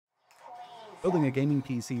Building a gaming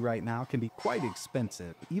PC right now can be quite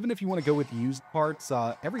expensive. Even if you want to go with used parts,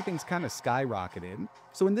 everything's kind of skyrocketed.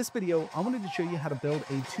 So in this video, I wanted to show you how to build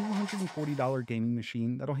a $240 gaming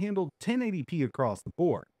machine that'll handle 1080p across the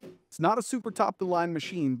board. It's not a super top-of-the-line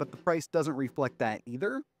machine, but the price doesn't reflect that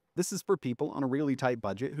either. This is for people on a really tight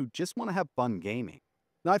budget who just want to have fun gaming.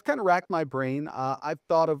 Now, I've kind of racked my brain. I've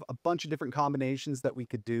thought of a bunch of different combinations that we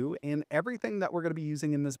could do, and everything that we're going to be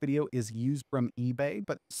using in this video is used from eBay,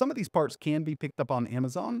 but some of these parts can be picked up on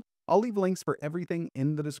Amazon. I'll leave links for everything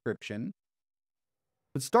in the description.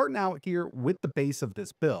 But starting out here with the base of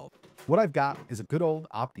this build, what I've got is a good old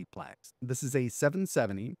Optiplex. This is a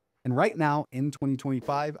 770, and right now in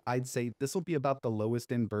 2025, I'd say this will be about the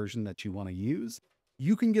lowest end version that you want to use.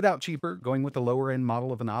 You can get out cheaper going with the lower end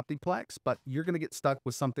model of an Optiplex, but you're going to get stuck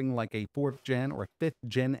with something like a 4th gen or 5th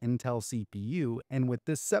gen Intel CPU. And with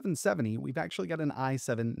this 770, we've actually got an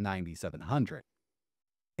i7-9700.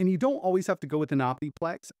 And you don't always have to go with an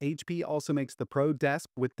Optiplex. HP also makes the Pro Desk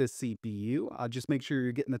with this CPU. Just make sure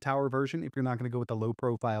you're getting the tower version if you're not going to go with the low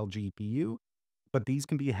profile GPU. But these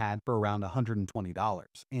can be had for around $120.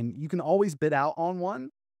 And you can always bid out on one.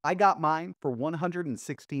 I got mine for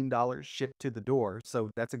 $116 shipped to the door, so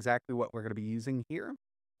that's exactly what we're going to be using here.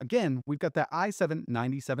 Again, we've got the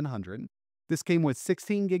i7-9700. This came with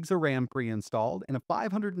 16 gigs of RAM pre-installed and a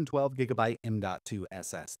 512 gigabyte M.2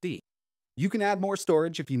 SSD. You can add more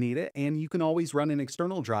storage if you need it, and you can always run an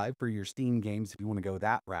external drive for your Steam games if you want to go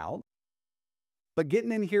that route. But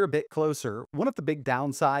getting in here a bit closer, one of the big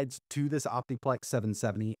downsides to this Optiplex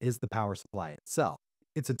 770 is the power supply itself.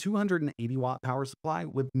 It's a 280 watt power supply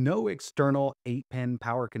with no external 8-pin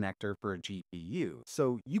power connector for a GPU.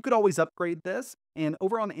 So you could always upgrade this. And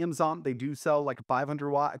over on Amazon, they do sell like a 500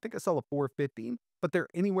 watt. I think I sell a 450, but they're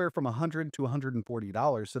anywhere from $100 to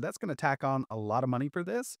 $140. So that's going to tack on a lot of money for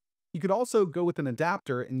this. You could also go with an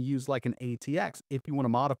adapter and use like an ATX if you want to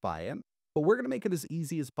modify it. But we're going to make it as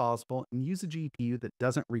easy as possible and use a GPU that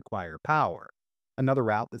doesn't require power. Another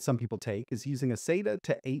route that some people take is using a SATA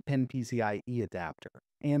to 8-pin PCIe adapter.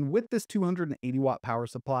 And with this 280 watt power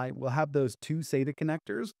supply, we'll have those two SATA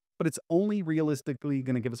connectors, but it's only realistically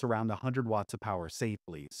going to give us around 100 watts of power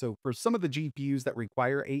safely. So for some of the GPUs that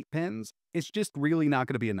require 8 pins, it's just really not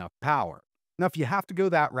going to be enough power. Now, if you have to go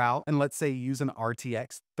that route, and let's say you use an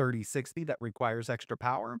RTX 3060 that requires extra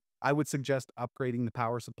power, I would suggest upgrading the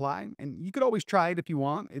power supply. And you could always try it if you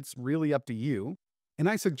want. It's really up to you. And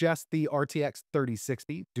I suggest the RTX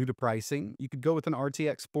 3060 due to pricing. You could go with an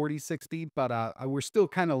RTX 4060, but we're still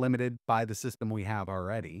kind of limited by the system we have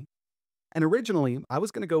already. And originally, I was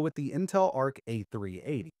going to go with the Intel Arc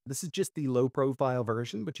A380. This is just the low-profile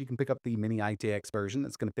version, but you can pick up the mini ITX version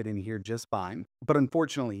that's going to fit in here just fine. But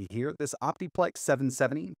unfortunately here, this Optiplex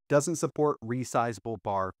 770 doesn't support resizable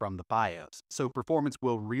bar from the BIOS, so performance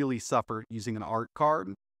will really suffer using an ARC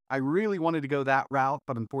card. I really wanted to go that route,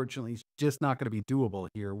 but unfortunately, it's just not going to be doable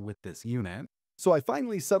here with this unit. So I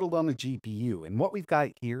finally settled on a GPU, and what we've got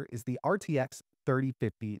here is the RTX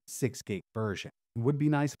 3050 6 gig version. It would be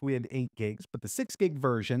nice if we had 8 gigs, but the 6 gig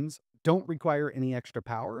versions don't require any extra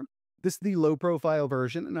power. This is the low profile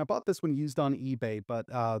version, and I bought this one used on eBay, but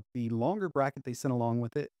the longer bracket they sent along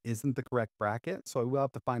with it isn't the correct bracket, so I will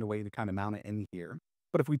have to find a way to kind of mount it in here.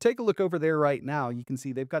 But if we take a look over there right now, you can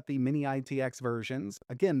see they've got the mini ITX versions.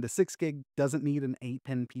 Again, the 6 gig doesn't need an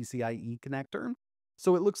 8-pin PCIe connector.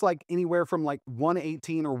 So it looks like anywhere from like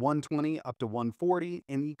 118 or 120 up to 140,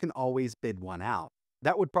 and you can always bid one out.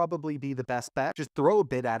 That would probably be the best bet. Just throw a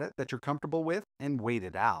bid at it that you're comfortable with and wait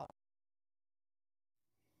it out.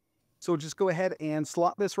 So just go ahead and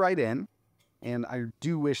slot this right in. And I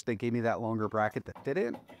do wish they gave me that longer bracket that fit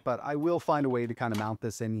it, but I will find a way to kind of mount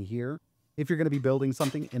this in here. If you're going to be building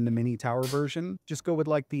something in the mini tower version, just go with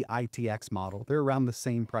like the ITX model. They're around the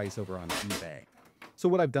same price over on eBay. So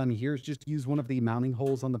what I've done here is just use one of the mounting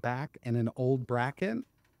holes on the back and an old bracket.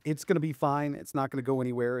 It's going to be fine. It's not going to go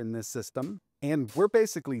anywhere in this system. And we're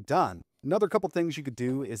basically done. Another couple things you could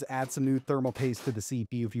do is add some new thermal paste to the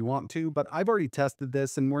CPU if you want to, but I've already tested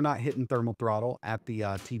this and we're not hitting thermal throttle at the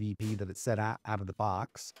TDP that it's set at out of the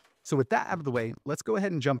box. So with that out of the way, let's go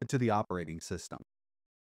ahead and jump into the operating system.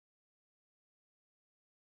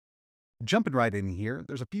 Jumping right in here,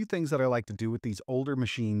 there's a few things that I like to do with these older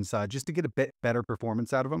machines just to get a bit better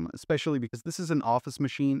performance out of them, especially because this is an office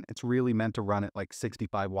machine. It's really meant to run at like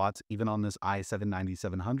 65 watts, even on this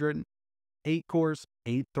i7-9700. 8 cores,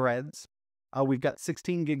 8 threads. We've got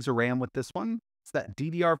 16 gigs of RAM with this one. It's that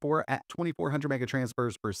DDR4 at 2400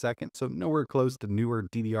 megatransfers per second, so nowhere close to newer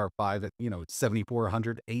DDR5 at,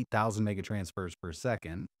 7400, 8000 megatransfers per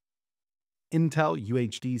second. Intel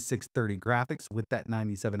UHD 630 graphics with that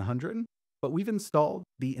 9700. but we've installed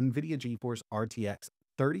the NVIDIA GeForce RTX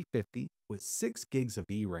 3050 with 6 gigs of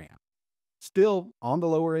VRAM. Still on the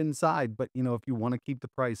lower end side, but if you want to keep the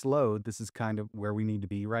price low, this is kind of where we need to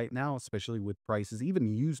be right now, especially with prices, even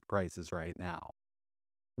used prices right now.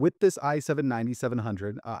 With this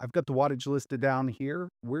i7-9700, I've got the wattage listed down here.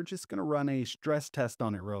 We're just going to run a stress test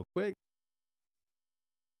on it real quick.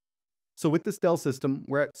 So with this Dell system,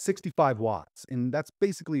 we're at 65 watts, and that's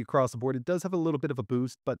basically across the board. It does have a little bit of a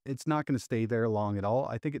boost, but it's not going to stay there long at all.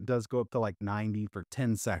 I think it does go up to like 90 for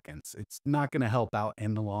 10 seconds. It's not going to help out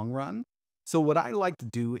in the long run. So what I like to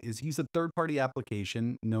do is use a third-party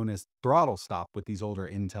application known as throttle stop with these older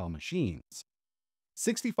Intel machines.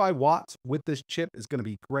 65 watts with this chip is going to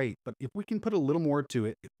be great, but if we can put a little more to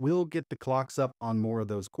it, it will get the clocks up on more of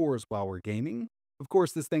those cores while we're gaming. Of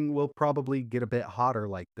course, this thing will probably get a bit hotter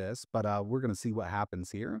like this, but we're going to see what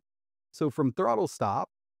happens here. So from throttle stop,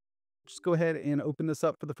 just go ahead and open this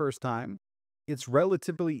up for the first time. It's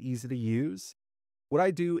relatively easy to use. What I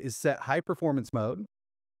do is set high performance mode.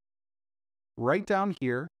 Right down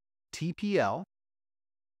here, TPL.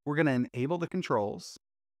 We're going to enable the controls.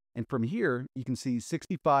 And from here, you can see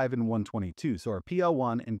 65 and 122. So our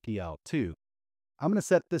PL1 and PL2. I'm going to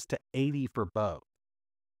set this to 80 for both.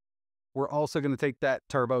 We're also going to take that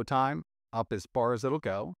turbo time up as far as it'll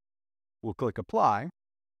go. We'll click apply.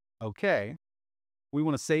 Okay. We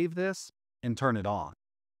want to save this and turn it on.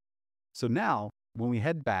 So now when we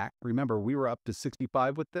head back, remember we were up to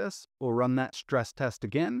 65 with this. We'll run that stress test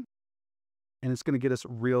again. And it's going to get us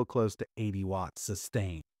real close to 80 watts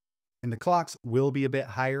sustained. And the clocks will be a bit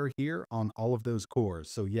higher here on all of those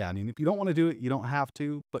cores. So yeah, I mean, if you don't want to do it, you don't have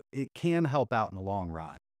to, but it can help out in the long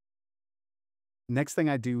run. Next thing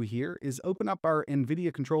I do here is open up our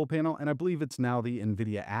NVIDIA control panel, and I believe it's now the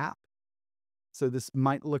NVIDIA app. So this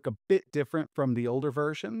might look a bit different from the older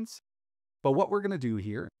versions, but what we're going to do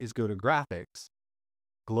here is go to Graphics,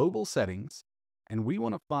 Global Settings, and we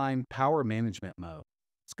want to find Power Management Mode.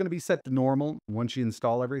 It's going to be set to normal once you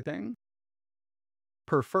install everything.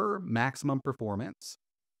 Prefer maximum performance.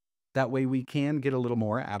 That way we can get a little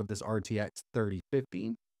more out of this RTX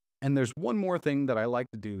 3050. And there's one more thing that I like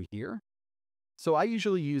to do here. So I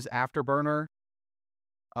usually use Afterburner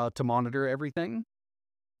to monitor everything.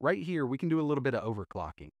 Right here, we can do a little bit of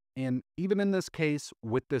overclocking. And even in this case,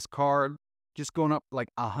 with this card, just going up like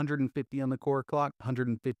 150 on the core clock,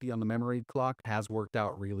 150 on the memory clock has worked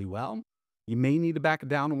out really well. You may need to back it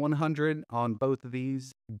down to 100 on both of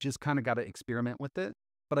these. You just kind of got to experiment with it.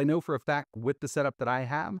 But I know for a fact with the setup that I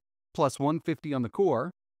have, plus 150 on the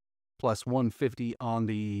core, plus 150 on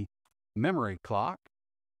the memory clock,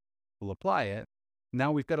 we'll apply it.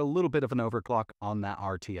 Now we've got a little bit of an overclock on that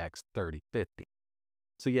RTX 3050.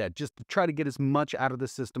 So yeah, just to try to get as much out of the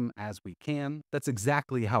system as we can. That's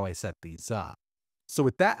exactly how I set these up. So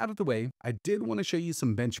with that out of the way, I did want to show you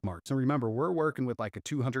some benchmarks. And remember, we're working with like a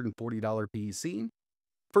 $240 PC.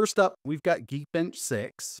 First up, we've got Geekbench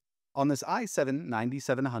 6. On this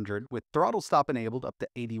i7-9700 with throttle stop enabled up to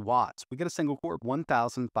 80 watts, we get a single core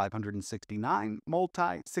 1,569,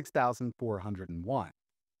 multi 6,401.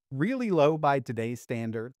 Really low by today's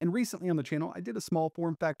standard. And recently on the channel, I did a small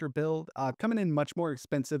form factor build coming in much more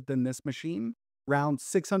expensive than this machine, around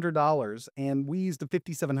 $600. And we used a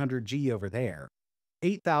 5700G over there.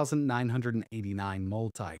 8,989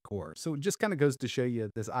 multi-core. So it just kind of goes to show you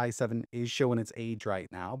this i7 is showing its age right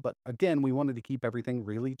now. But again, we wanted to keep everything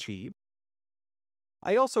really cheap.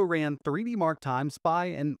 I also ran 3D Mark Time Spy,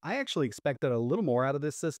 and I actually expected a little more out of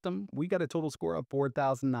this system. We got a total score of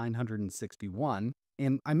 4,961.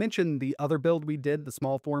 And I mentioned the other build we did, the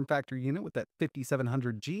small form factor unit with that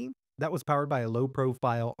 5700G. That was powered by a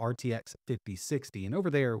low-profile RTX 5060. And over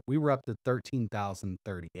there, we were up to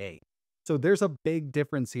 13,038. So there's a big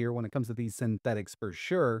difference here when it comes to these synthetics for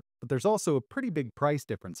sure, but there's also a pretty big price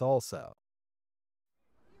difference also.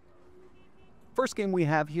 First game we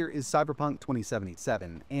have here is Cyberpunk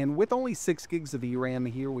 2077, and with only 6 gigs of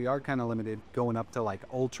VRAM here, we are kind of limited going up to like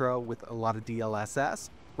Ultra with a lot of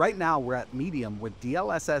DLSS. Right now we're at medium with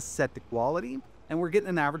DLSS set to quality, and we're getting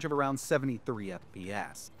an average of around 73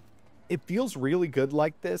 FPS. It feels really good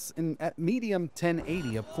like this, and at medium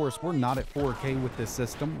 1080, of course, we're not at 4K with this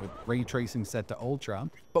system with ray tracing set to ultra,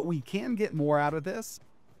 but we can get more out of this.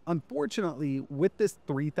 Unfortunately, with this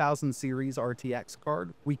 3000 series RTX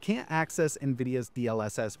card, we can't access NVIDIA's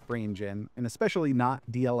DLSS frame gen, and especially not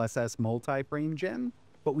DLSS multi-frame gen,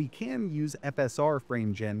 but we can use FSR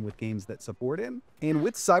frame gen with games that support it. And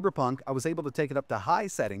with Cyberpunk, I was able to take it up to high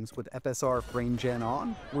settings with FSR frame gen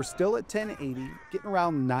on. We're still at 1080, getting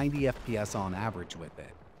around 90 FPS on average with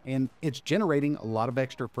it. And it's generating a lot of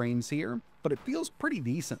extra frames here, but it feels pretty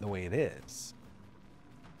decent the way it is.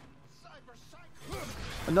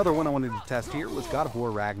 Another one I wanted to test here was God of War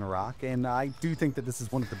Ragnarok, and I do think that this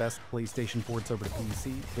is one of the best PlayStation ports over to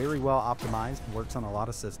PC. Very well optimized, works on a lot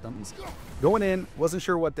of systems. Going in, wasn't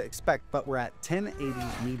sure what to expect, but we're at 1080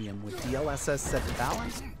 medium with DLSS set to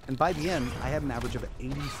balance, and by the end, I had an average of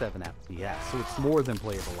 87 FPS, so it's more than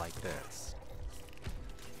playable like this.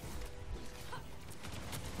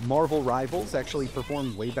 Marvel Rivals actually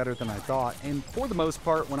performed way better than I thought, and for the most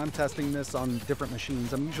part, when I'm testing this on different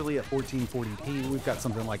machines, I'm usually at 1440p. We've got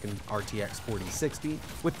something like an RTX 4060.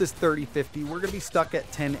 With this 3050, we're going to be stuck at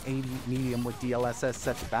 1080 medium with DLSS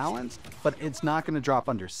set to balance, but it's not going to drop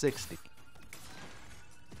under 60.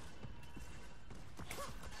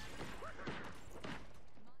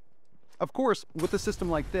 Of course, with a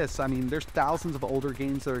system like this, I mean, there's thousands of older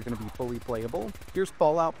games that are going to be fully playable. Here's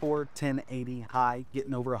Fallout 4 1080 high,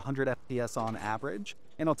 getting over 100 FPS on average.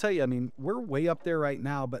 And I'll tell you, I mean, we're way up there right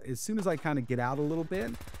now, but as soon as I kind of get out a little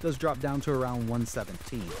bit, it does drop down to around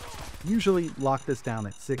 117. Usually lock this down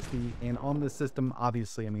at 60, and on this system,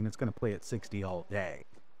 obviously, I mean, it's going to play at 60 all day.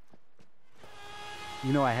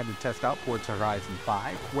 You know, I had to test out Forza Horizon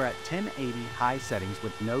 5. We're at 1080 high settings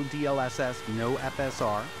with no DLSS, no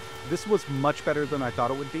FSR. This was much better than I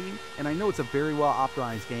thought it would be, and I know it's a very well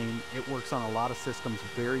optimized game. It works on a lot of systems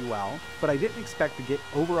very well, but I didn't expect to get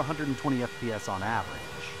over 120 FPS on average.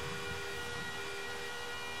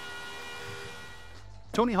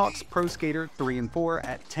 Tony Hawk's Pro Skater 3 and 4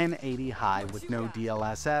 at 1080 high with no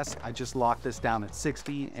DLSS. I just locked this down at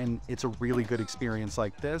 60, and it's a really good experience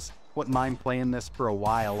like this. Wouldn't mind playing this for a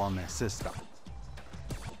while on this system.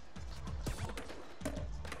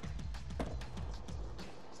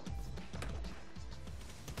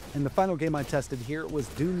 And the final game I tested here was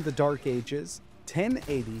Doom: The Dark Ages,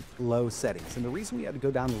 1080 low settings. And the reason we had to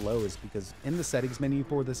go down to low is because in the settings menu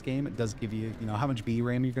for this game, it does give you, how much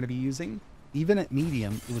VRAM you're going to be using. Even at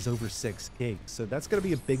medium, it was over 6 gigs. So that's going to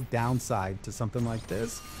be a big downside to something like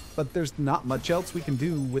this. But there's not much else we can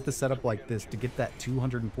do with a setup like this to get that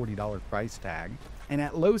 $240 price tag. And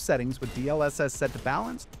at low settings with DLSS set to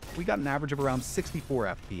balance, we got an average of around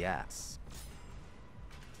 64 FPS.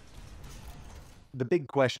 The big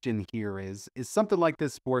question here is something like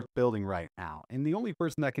this worth building right now? And the only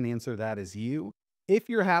person that can answer that is you. If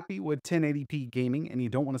you're happy with 1080p gaming and you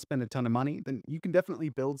don't want to spend a ton of money, then you can definitely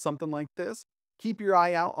build something like this. Keep your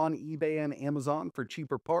eye out on eBay and Amazon for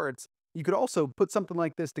cheaper parts. You could also put something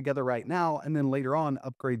like this together right now and then later on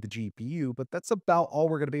upgrade the GPU, but that's about all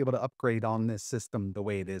we're going to be able to upgrade on this system the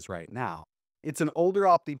way it is right now. It's an older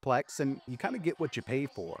Optiplex and you kind of get what you pay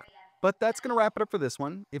for. But that's going to wrap it up for this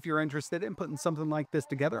one. If you're interested in putting something like this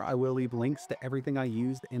together, I will leave links to everything I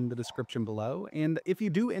used in the description below. And if you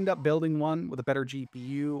do end up building one with a better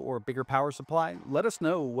GPU or bigger power supply, let us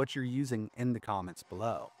know what you're using in the comments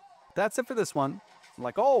below. That's it for this one.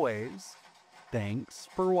 Like always, thanks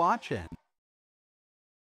for watching.